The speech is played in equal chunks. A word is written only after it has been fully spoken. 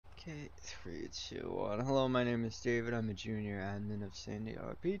Okay, 3, 2, 1. Hello, my name is David. I'm a junior admin of Sandy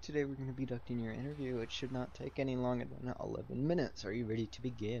RP. Today we're going to be conducting your interview. It should not take any longer than 11 minutes. Are you ready to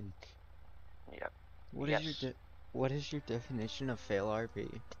begin? Yep. What is Yes. what is your definition of fail RP?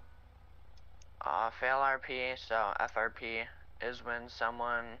 Fail RP, so FRP is when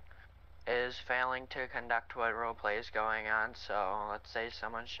someone is failing to conduct what roleplay is going on. So let's say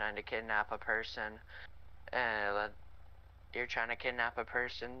someone's trying to kidnap a person, and you're trying to kidnap a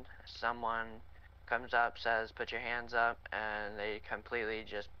person, someone comes up, says, put your hands up, and they completely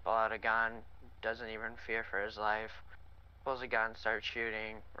just pull out a gun, doesn't even fear for his life, pulls a gun, starts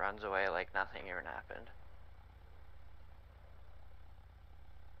shooting, runs away like nothing even happened.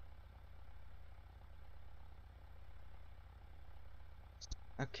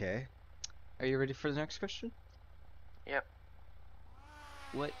 Okay. Are you ready for the next question? Yep.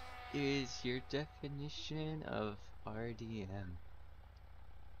 What is your definition of RDM?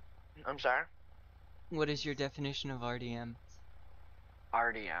 I'm sorry? What is your definition of RDM?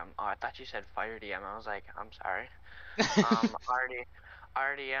 RDM. Oh, I thought you said Fire DM. I was like, I'm sorry.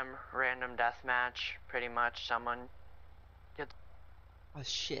 RDM, random deathmatch. Pretty much someone gets. Oh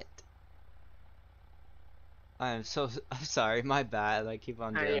shit. I'm sorry, my bad. I keep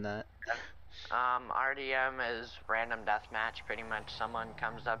on doing that. RDM is random deathmatch. Pretty much someone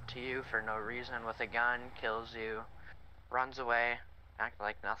comes up to you for no reason with a gun, kills you, runs away, act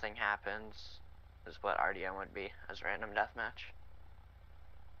like nothing happens. Is what RDM would be as random deathmatch.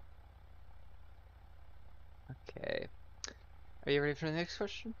 Okay. Are you ready for the next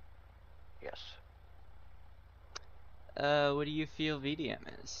question? Yes. What do you feel VDM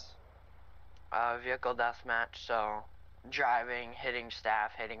is? Vehicle deathmatch. So driving, hitting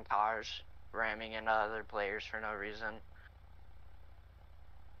staff, hitting cars, ramming into other players for no reason.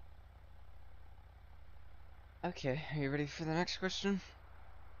 Okay, are you ready for the next question?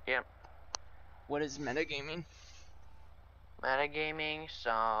 Yep. What is metagaming? Metagaming,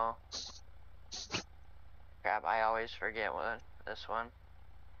 so crap, I always forget what this one.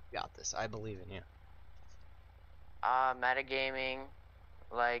 Got this, I believe in you. Metagaming,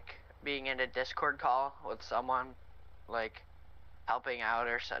 like being in a Discord call with someone, like helping out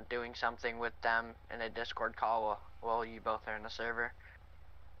or doing something with them in a Discord call while you both are in the server,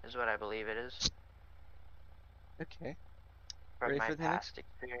 is what I believe it is. Okay. From Ready my for the next? past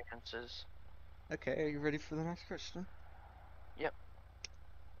experiences. Okay, are you ready for the next question? Yep.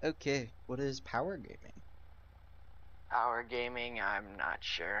 Okay, what is power gaming? Power gaming, I'm not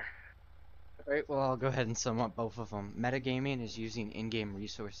sure. Alright, well, I'll go ahead and sum up both of them. Metagaming is using in-game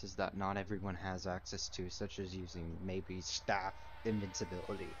resources that not everyone has access to, such as using maybe staff,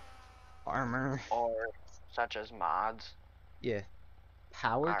 invincibility, armor. Or such as mods. Yeah.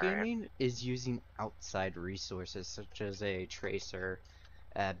 Power Alright. gaming is using outside resources, such as a tracer,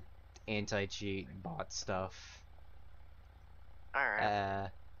 uh, anti-cheat, bot stuff, Alright. uh,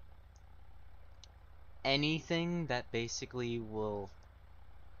 anything that basically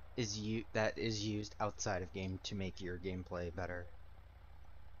that is used outside of game to make your gameplay better.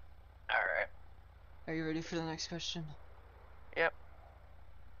 Alright. Are you ready for the next question? Yep.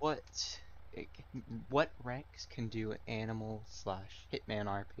 What what ranks can do animal slash hitman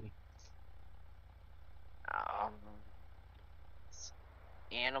RP? Um,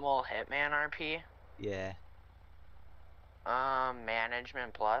 Animal Hitman RP. Yeah,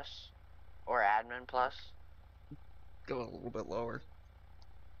 Management Plus or Admin Plus, go a little bit lower.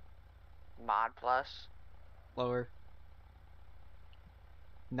 Mod Plus, Lower.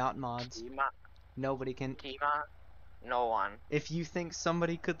 Not mods. T-Mod, Nobody can. T-Mod, no one. If you think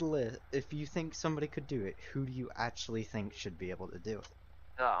somebody could do it, who do you actually think should be able to do it?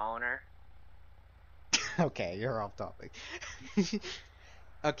 The owner. Okay, you're off topic.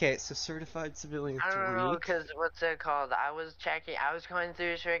 Okay, so Certified Civilian I don't know, 3. cause what's it called? I was going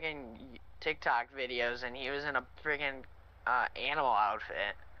through his freaking TikTok videos, and he was in a freaking animal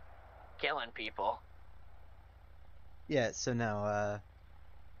outfit, killing people. Yeah, so no,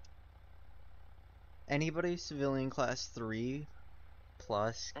 anybody Civilian Class 3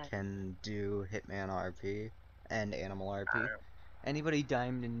 plus can do Hitman RP and Animal RP. Anybody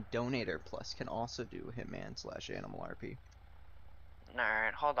Diamond Donator plus can also do Hitman slash Animal RP.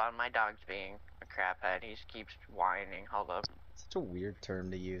 Alright, hold on, my dog's being a craphead. He keeps whining. Hold up. Such a weird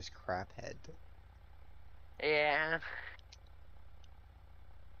term to use, craphead. Yeah.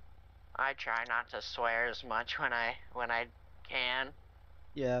 I try not to swear as much when I can.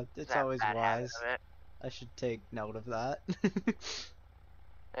 Yeah, 'Cause it's I have a always bad habit wise. of it. I should take note of that.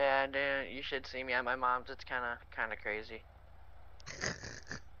 And you should see me at my mom's. It's kind of crazy.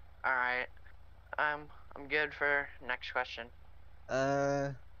 All right. I'm good for next question.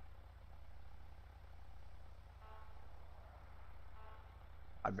 uh,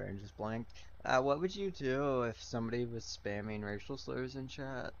 My brain just blanked. What would you do if somebody was spamming racial slurs in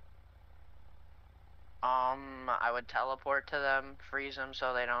chat? I would teleport to them, freeze them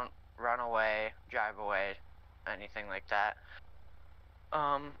so they don't run away, drive away, anything like that.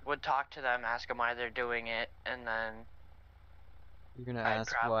 Would talk to them, ask them why they're doing it, and then You're gonna I'd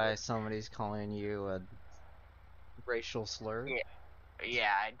ask probably, why somebody's calling you a racial slur?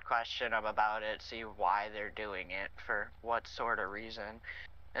 yeah, I'd question them about it, see why they're doing it, for what sort of reason,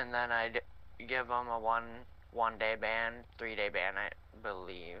 and then I'd give them a one day ban, 3-day ban, I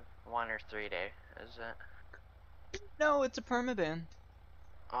believe. 1 or 3 day, is it? No, it's a permaban.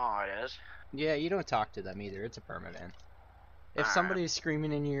 Oh, it is? Yeah, you don't talk to them either. It's a permaban. If Alright. somebody's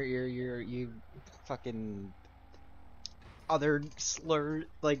screaming in your ear, you fucking other slur,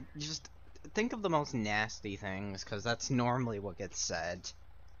 like, just think of the most nasty things, because that's normally what gets said.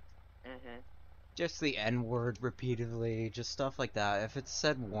 Just the N-word repeatedly, just stuff like that. If it's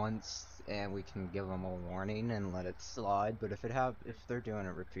said once, and we can give them a warning and let it slide, but if they're doing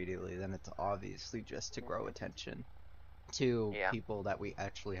it repeatedly, then it's obviously just to grow attention to Yeah. people that we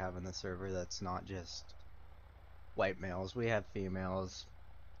actually have in the server. That's not just white males. We have females,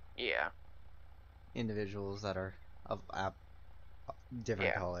 Yeah. individuals that are of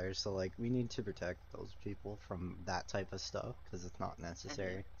different colors, so like we need to protect those people from that type of stuff because it's not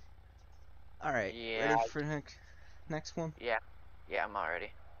necessary. All right, Yeah. ready for next one? Yeah. Yeah, I'm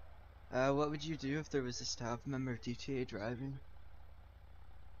already. What would you do if there was a staff member of DTA driving?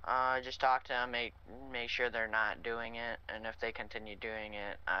 Just talk to them, make sure they're not doing it, and if they continue doing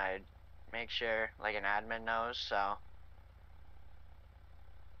it, I'd make sure, like, an admin knows, so.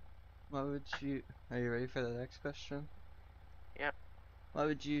 What would you... Are you ready for the next question? Yep. What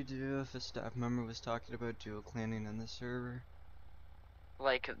would you do if a staff member was talking about dual clanning in the server?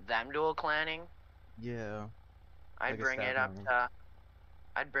 Like, them dual clanning? Yeah. I'd Like a bring staff it up member. to,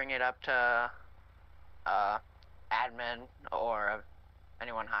 I'd bring it up to, admin or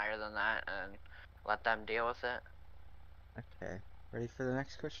anyone higher than that and let them deal with it. Okay. Ready for the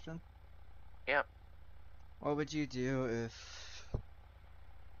next question? Yep. What would you do if...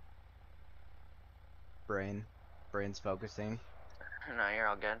 Brain's focusing. No, you're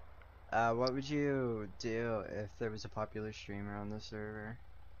all good. What would you do if there was a popular streamer on the server?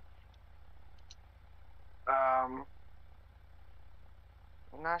 I'm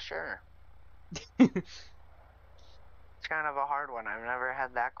not sure. It's kind of a hard one. I've never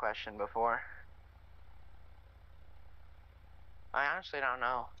had that question before. I honestly don't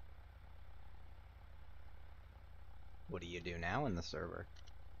know. What do you do now in the server?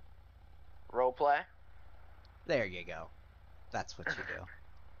 Roleplay? There you go. That's what you do.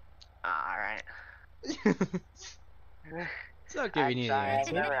 Alright. It's not giving you the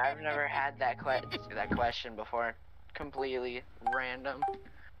answer. I've never had that question before. Completely random.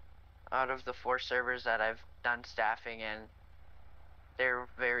 Out of the 4 servers that I've done staffing in, they're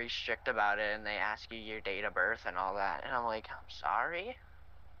very strict about it, and they ask you your date of birth and all that. And I'm like, I'm sorry?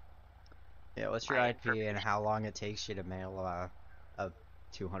 Yeah, what's your IP and how long it takes you to mail a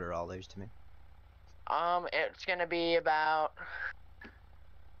 $200 to me? It's gonna be about...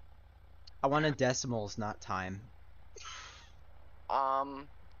 I wanted decimals, not time.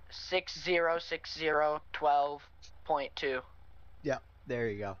 606012.2. Yep, there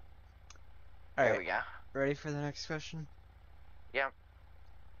you go. There we go. Ready for the next question? Yep.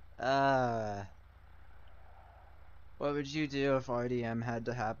 What would you do if RDM had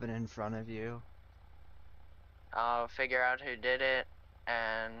to happen in front of you? I'll figure out who did it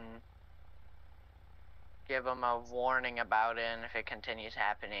and give them a warning about it, and if it continues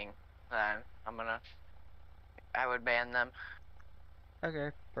happening, then I would ban them.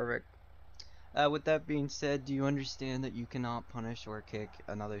 Okay, perfect. With that being said, do you understand that you cannot punish or kick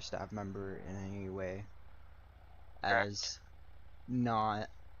another staff member in any way? As not,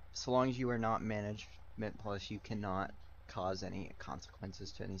 so long as you are not management plus, you cannot cause any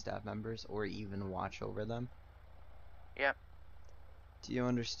consequences to any staff members or even watch over them. Yep. Do you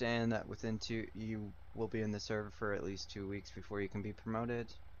understand that you will be in the server for at least 2 weeks before you can be promoted?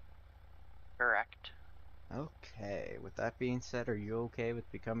 Correct. Okay, with that being said, are you okay with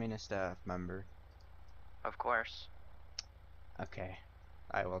becoming a staff member? Of course. Okay,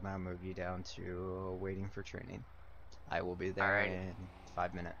 I will now move you down to waiting for training. I will be there in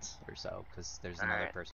 5 minutes or so, because there's another person